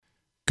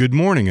Good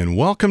morning and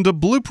welcome to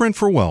Blueprint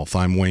for Wealth.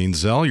 I'm Wayne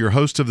Zell, your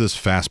host of this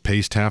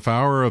fast-paced half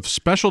hour of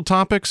special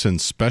topics and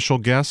special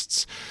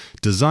guests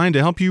designed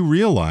to help you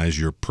realize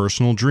your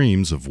personal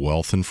dreams of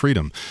wealth and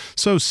freedom.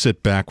 So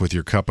sit back with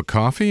your cup of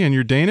coffee and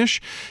your Danish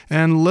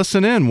and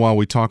listen in while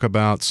we talk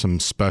about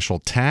some special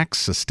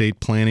tax, estate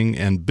planning,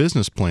 and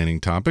business planning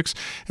topics,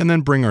 and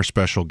then bring our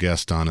special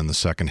guest on in the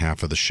second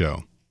half of the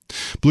show.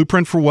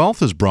 Blueprint for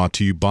Wealth is brought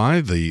to you by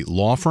the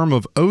law firm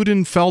of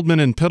Odin, Feldman,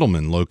 and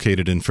Pittleman,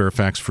 located in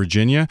Fairfax,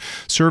 Virginia,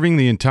 serving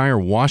the entire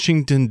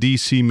Washington,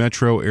 D.C.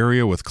 metro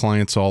area with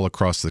clients all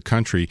across the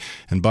country.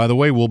 And by the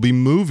way, we'll be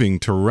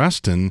moving to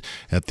Reston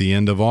at the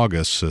end of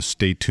August, so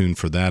stay tuned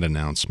for that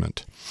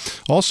announcement.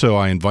 Also,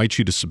 I invite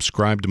you to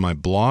subscribe to my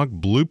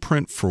blog,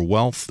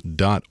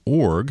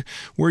 blueprintforwealth.org,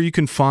 where you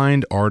can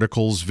find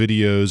articles,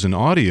 videos, and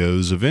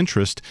audios of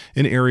interest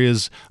in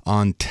areas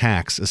on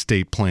tax,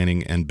 estate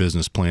planning, and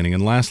business planning.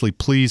 And lastly,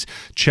 please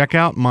check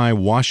out my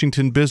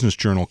Washington Business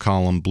Journal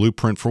column,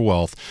 Blueprint for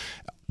Wealth,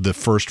 the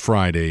first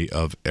Friday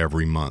of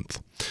every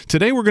month.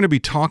 Today, we're going to be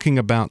talking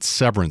about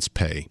severance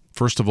pay.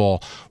 First of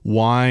all,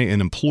 why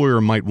an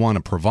employer might want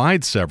to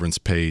provide severance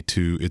pay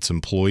to its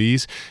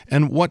employees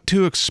and what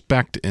to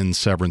expect in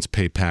severance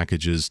pay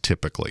packages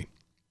typically.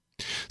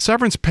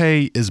 Severance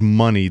pay is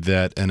money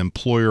that an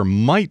employer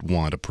might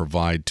want to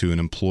provide to an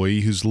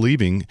employee who's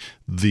leaving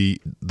the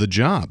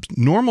job.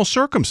 Normal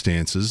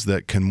circumstances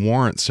that can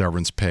warrant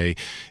severance pay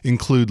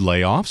include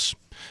layoffs,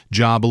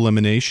 job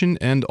elimination,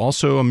 and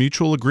also a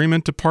mutual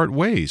agreement to part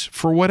ways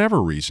for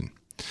whatever reason.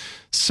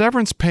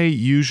 Severance pay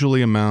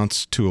usually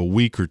amounts to a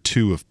week or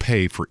two of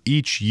pay for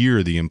each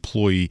year the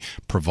employee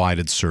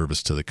provided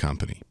service to the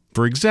company.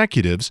 For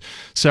executives,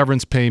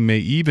 severance pay may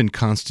even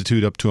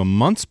constitute up to a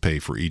month's pay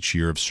for each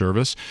year of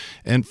service,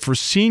 and for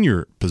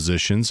senior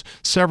positions,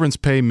 severance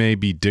pay may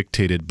be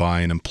dictated by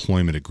an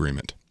employment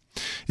agreement.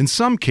 In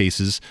some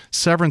cases,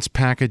 severance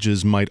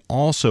packages might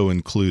also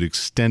include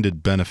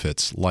extended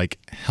benefits like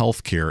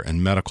health care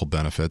and medical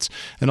benefits,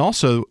 and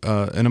also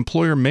an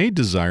employer may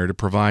desire to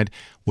provide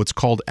what's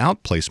called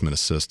outplacement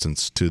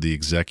assistance to the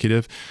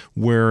executive,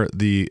 where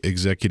the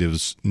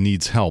executive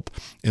needs help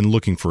in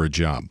looking for a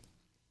job.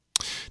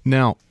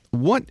 Now,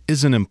 what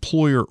is an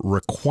employer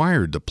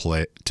required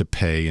to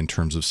pay in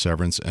terms of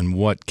severance, and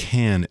what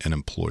can an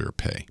employer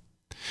pay?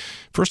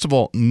 First of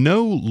all,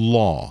 no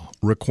law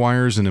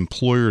requires an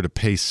employer to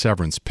pay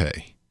severance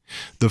pay.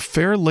 The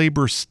Fair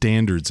Labor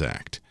Standards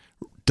Act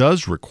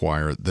does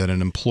require that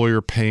an employer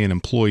pay an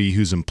employee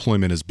whose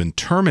employment has been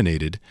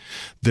terminated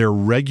their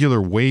regular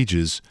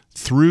wages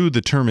through the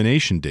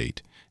termination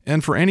date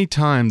and for any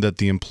time that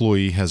the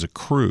employee has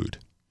accrued.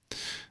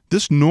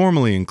 This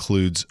normally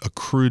includes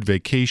accrued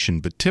vacation,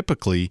 but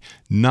typically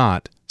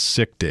not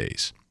sick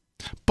days.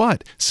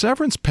 But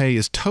severance pay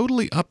is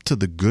totally up to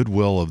the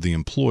goodwill of the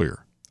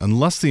employer,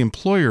 unless the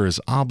employer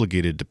is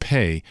obligated to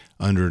pay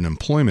under an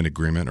employment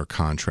agreement or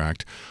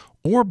contract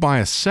or by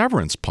a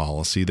severance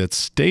policy that's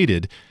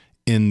stated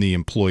in the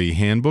employee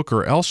handbook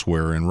or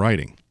elsewhere in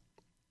writing.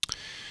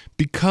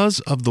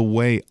 Because of the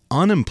way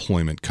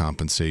unemployment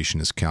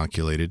compensation is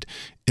calculated,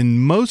 in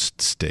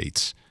most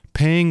states,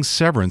 paying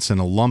severance in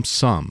a lump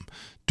sum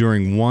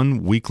during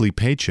one weekly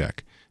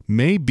paycheck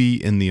may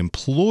be in the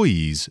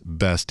employee's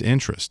best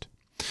interest.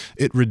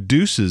 It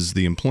reduces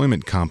the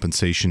employment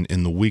compensation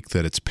in the week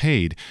that it's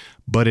paid,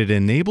 but it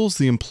enables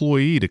the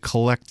employee to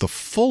collect the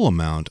full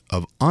amount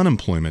of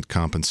unemployment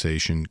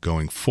compensation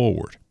going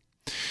forward.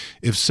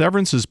 If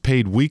severance is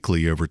paid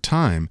weekly over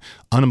time,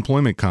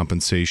 unemployment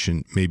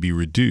compensation may be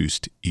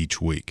reduced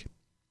each week.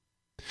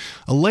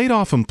 A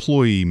laid-off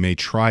employee may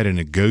try to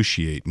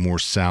negotiate more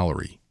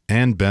salary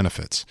and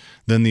benefits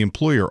than the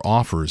employer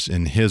offers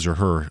in his or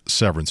her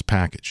severance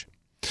package.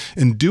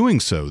 In doing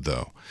so,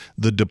 though,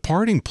 the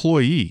departing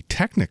employee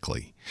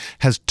technically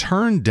has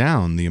turned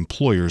down the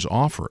employer's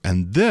offer,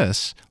 and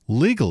this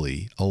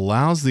legally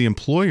allows the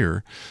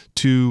employer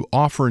to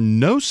offer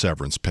no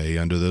severance pay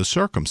under those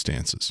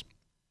circumstances.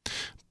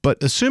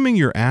 But assuming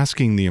you're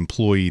asking the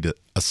employee to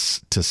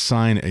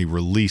sign a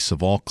release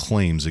of all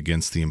claims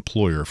against the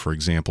employer, for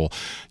example,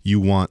 you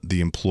want the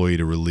employee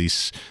to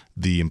release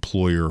the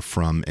employer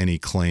from any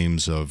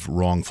claims of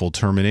wrongful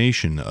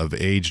termination, of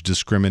age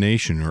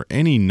discrimination, or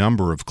any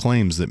number of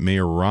claims that may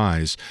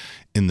arise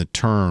in the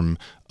term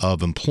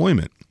of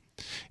employment.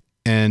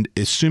 And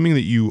assuming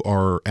that you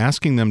are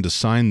asking them to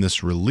sign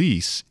this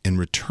release in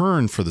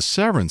return for the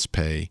severance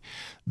pay,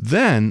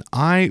 then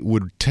I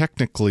would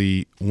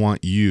technically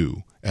want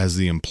you, as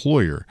the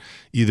employer,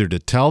 either to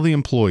tell the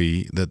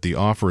employee that the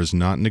offer is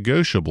not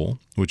negotiable,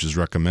 which is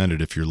recommended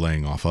if you're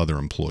laying off other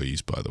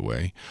employees, by the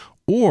way,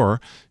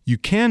 or you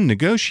can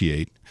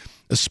negotiate,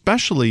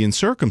 especially in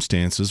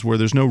circumstances where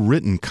there's no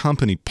written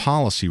company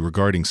policy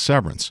regarding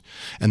severance,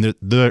 and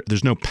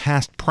there's no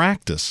past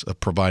practice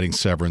of providing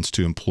severance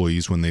to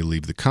employees when they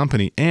leave the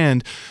company,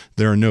 and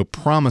there are no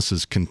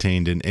promises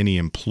contained in any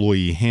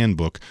employee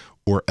handbook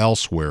or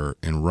elsewhere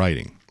in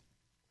writing.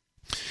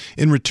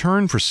 In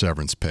return for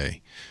severance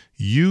pay,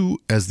 you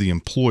as the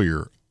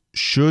employer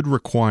should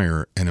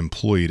require an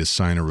employee to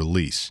sign a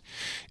release.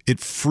 It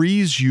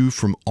frees you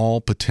from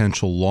all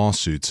potential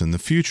lawsuits in the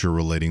future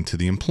relating to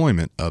the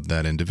employment of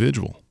that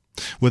individual.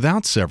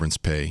 Without severance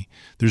pay,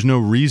 there's no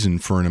reason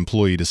for an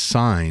employee to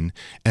sign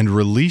and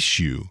release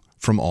you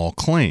from all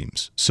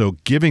claims. So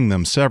giving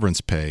them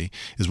severance pay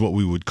is what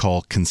we would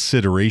call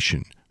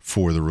consideration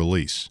for the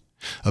release.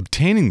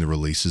 Obtaining the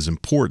release is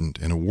important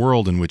in a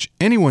world in which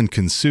anyone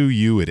can sue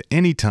you at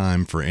any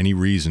time for any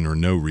reason or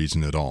no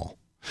reason at all.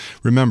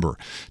 Remember,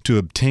 to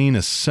obtain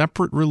a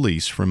separate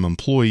release from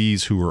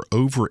employees who are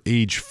over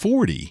age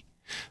 40,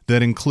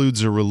 that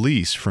includes a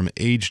release from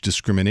age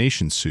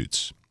discrimination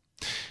suits.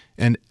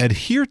 And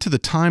adhere to the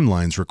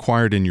timelines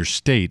required in your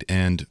state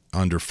and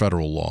under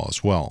federal law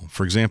as well.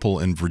 For example,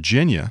 in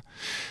Virginia,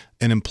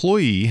 an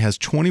employee has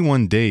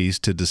 21 days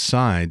to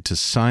decide to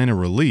sign a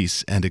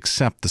release and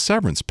accept the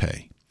severance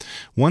pay.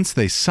 Once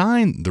they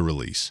sign the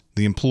release,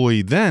 the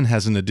employee then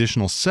has an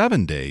additional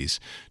 7 days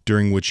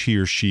during which he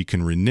or she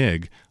can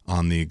renege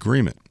on the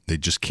agreement. They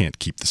just can't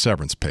keep the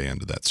severance pay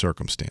under that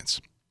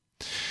circumstance.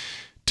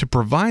 To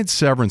provide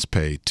severance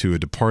pay to a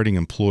departing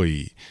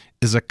employee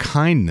is a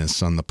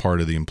kindness on the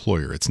part of the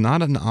employer. It's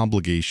not an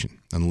obligation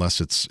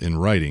unless it's in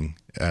writing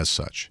as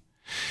such.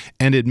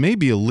 And it may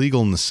be a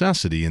legal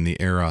necessity in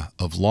the era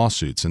of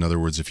lawsuits. In other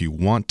words, if you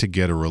want to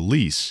get a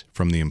release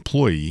from the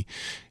employee,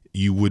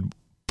 you would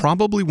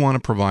probably want to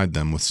provide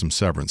them with some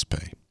severance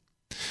pay.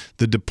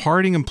 The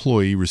departing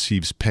employee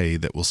receives pay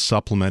that will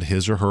supplement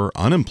his or her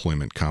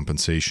unemployment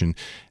compensation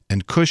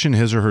and cushion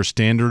his or her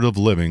standard of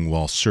living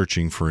while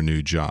searching for a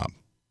new job.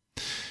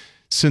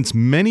 Since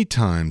many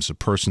times a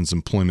person's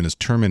employment is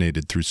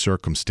terminated through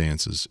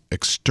circumstances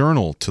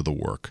external to the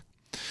work,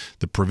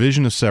 the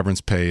provision of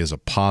severance pay is a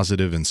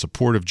positive and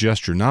supportive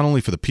gesture not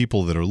only for the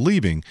people that are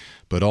leaving,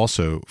 but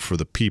also for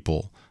the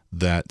people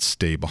that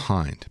stay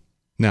behind.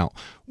 Now,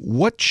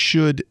 what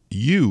should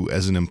you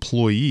as an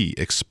employee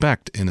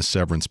expect in a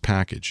severance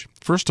package?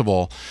 First of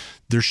all,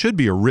 there should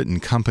be a written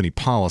company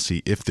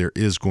policy if there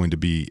is going to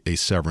be a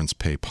severance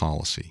pay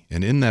policy.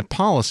 And in that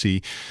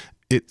policy,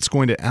 it's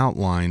going to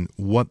outline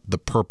what the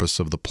purpose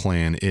of the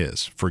plan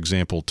is. For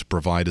example, to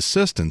provide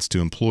assistance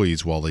to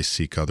employees while they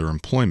seek other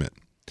employment.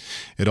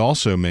 It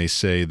also may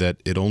say that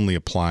it only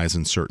applies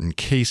in certain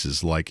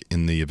cases, like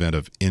in the event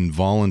of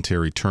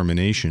involuntary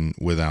termination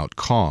without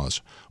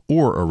cause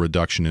or a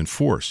reduction in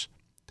force.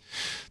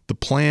 The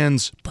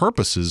plan's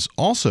purposes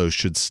also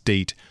should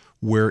state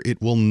where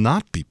it will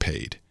not be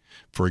paid.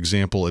 For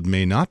example, it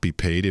may not be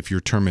paid if you're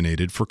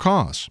terminated for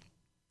cause.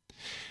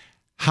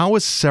 How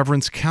is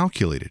severance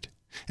calculated?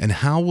 And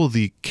how will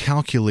the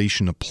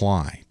calculation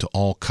apply to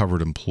all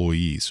covered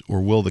employees,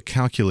 or will the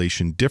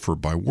calculation differ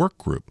by work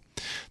group?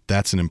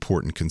 That's an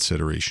important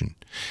consideration.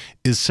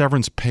 Is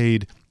severance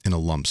paid in a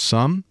lump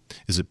sum?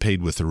 Is it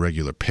paid with a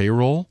regular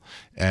payroll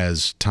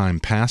as time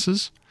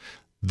passes?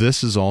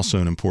 This is also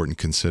an important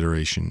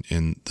consideration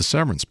in the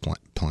severance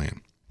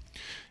plan.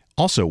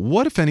 Also,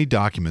 what, if any,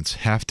 documents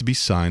have to be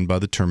signed by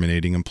the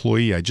terminating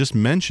employee? I just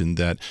mentioned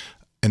that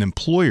an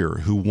employer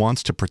who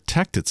wants to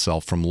protect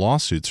itself from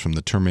lawsuits from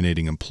the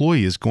terminating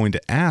employee is going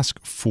to ask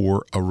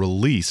for a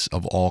release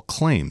of all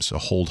claims, a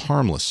hold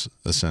harmless,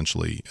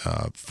 essentially,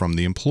 from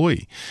the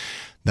employee.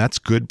 That's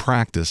good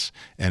practice,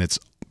 and it's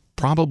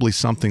probably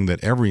something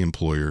that every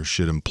employer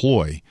should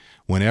employ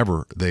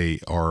whenever they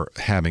are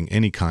having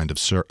any kind of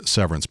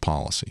severance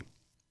policy.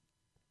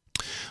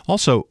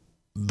 Also,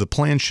 the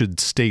plan should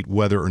state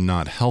whether or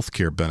not health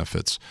care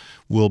benefits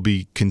will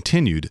be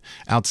continued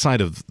outside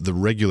of the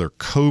regular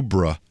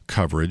COBRA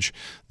coverage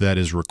that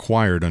is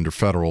required under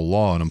federal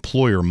law. An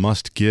employer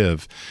must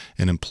give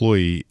an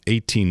employee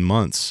 18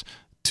 months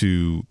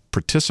to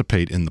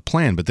participate in the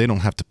plan, but they don't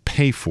have to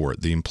pay for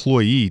it. The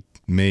employee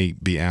may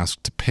be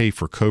asked to pay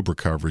for COBRA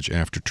coverage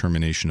after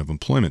termination of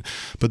employment,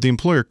 but the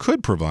employer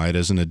could provide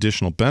as an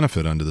additional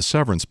benefit under the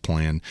severance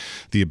plan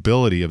the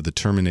ability of the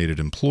terminated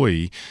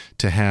employee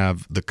to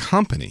have the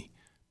company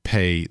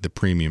pay the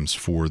premiums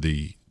for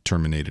the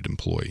terminated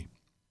employee.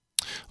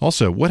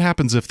 Also, what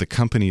happens if the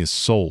company is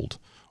sold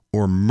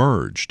or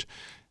merged?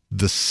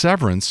 The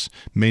severance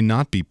may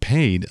not be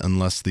paid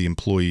unless the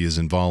employee is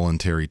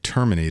involuntarily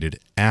terminated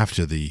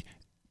after the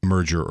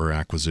merger or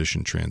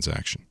acquisition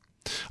transaction.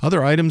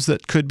 Other items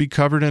that could be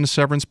covered in a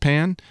severance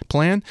plan,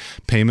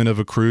 payment of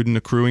accrued and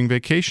accruing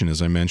vacation,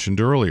 as I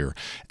mentioned earlier,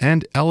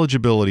 and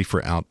eligibility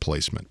for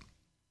outplacement.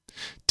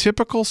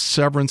 Typical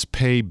severance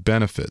pay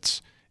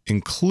benefits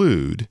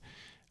include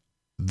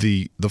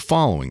the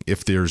following.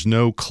 If there's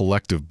no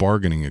collective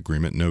bargaining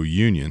agreement, no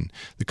union,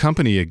 the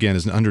company, again,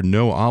 is under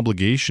no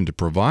obligation to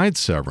provide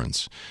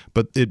severance,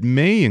 but it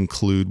may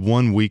include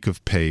 1 week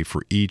of pay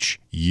for each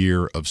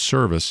year of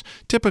service,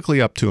 typically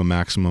up to a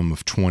maximum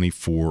of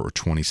 24 or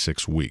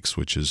 26 weeks,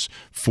 which is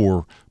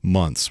 4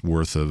 months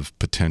worth of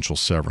potential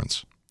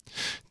severance.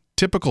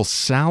 Typical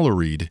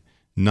salaried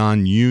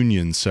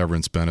non-union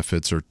severance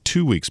benefits are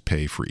 2 weeks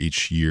pay for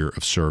each year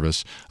of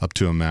service, up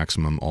to a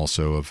maximum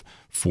also of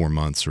 4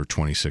 months or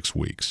 26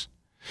 weeks.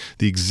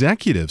 The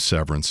executive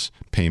severance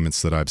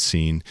payments that I've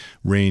seen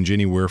range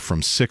anywhere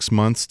from 6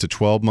 months to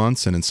 12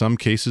 months, and in some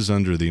cases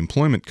under the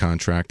employment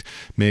contract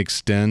may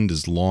extend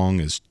as long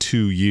as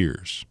 2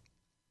 years.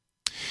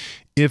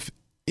 If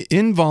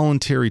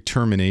involuntary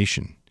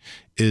termination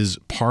is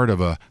part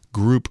of a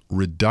group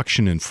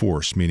reduction in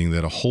force, meaning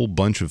that a whole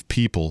bunch of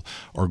people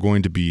are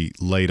going to be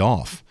laid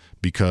off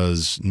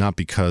not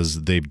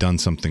because they've done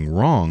something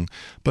wrong,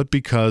 but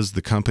because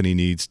the company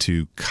needs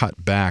to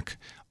cut back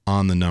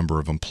on the number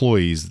of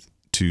employees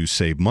to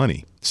save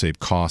money, save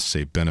costs,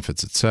 save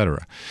benefits,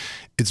 etc.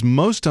 It's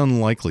most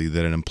unlikely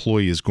that an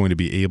employee is going to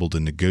be able to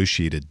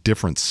negotiate a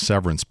different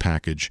severance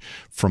package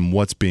from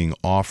what's being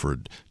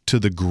offered to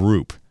the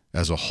group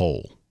as a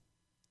whole.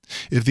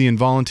 If the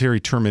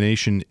involuntary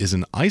termination is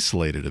an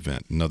isolated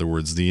event, in other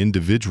words, the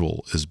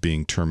individual is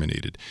being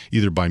terminated,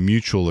 either by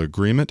mutual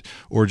agreement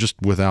or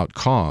just without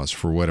cause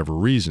for whatever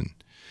reason,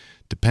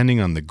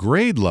 depending on the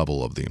grade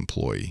level of the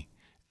employee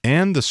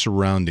and the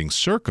surrounding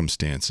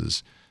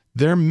circumstances,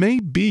 there may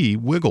be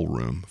wiggle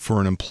room for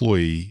an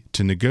employee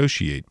to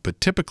negotiate, but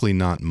typically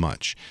not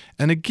much.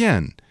 And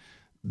again,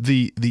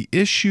 the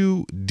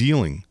issue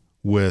dealing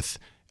with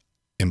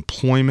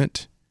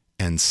employment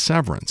and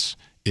severance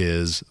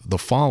is the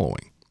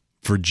following.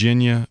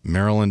 Virginia,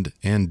 Maryland,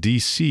 and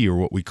D.C. are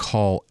what we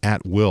call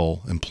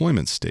at-will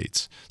employment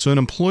states. So an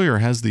employer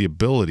has the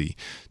ability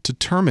to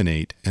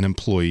terminate an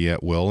employee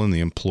at will, and the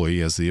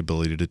employee has the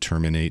ability to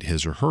terminate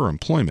his or her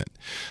employment.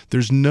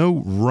 There's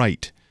no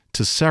right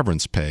to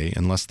severance pay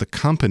unless the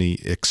company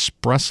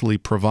expressly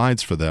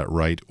provides for that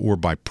right or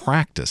by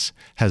practice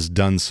has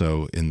done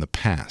so in the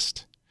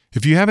past.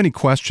 If you have any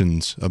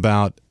questions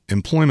about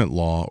employment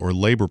law or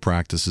labor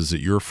practices at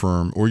your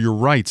firm or your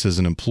rights as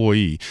an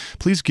employee,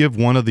 please give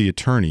one of the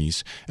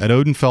attorneys at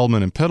Oden,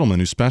 Feldman & Pittleman,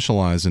 who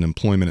specialize in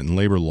employment and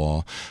labor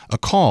law, a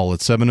call at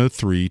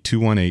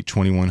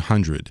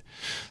 703-218-2100.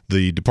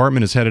 The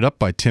department is headed up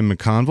by Tim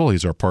McConville.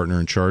 He's our partner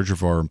in charge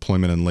of our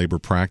employment and labor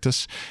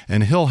practice,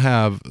 and he'll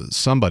have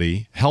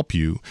somebody help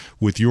you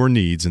with your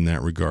needs in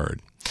that regard.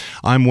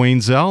 I'm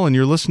Wayne Zell, and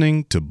you're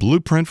listening to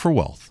Blueprint for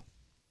Wealth.